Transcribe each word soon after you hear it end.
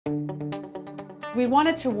We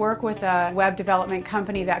wanted to work with a web development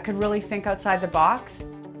company that could really think outside the box.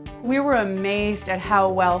 We were amazed at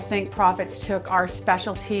how well Think Profits took our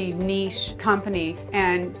specialty niche company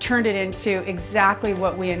and turned it into exactly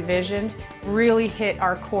what we envisioned, really hit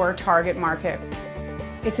our core target market.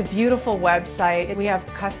 It's a beautiful website. We have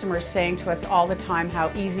customers saying to us all the time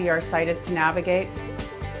how easy our site is to navigate.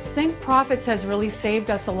 Think Profits has really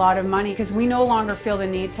saved us a lot of money because we no longer feel the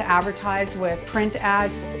need to advertise with print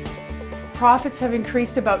ads. Profits have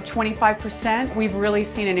increased about 25%. We've really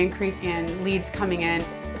seen an increase in leads coming in.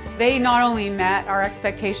 They not only met our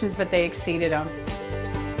expectations, but they exceeded them.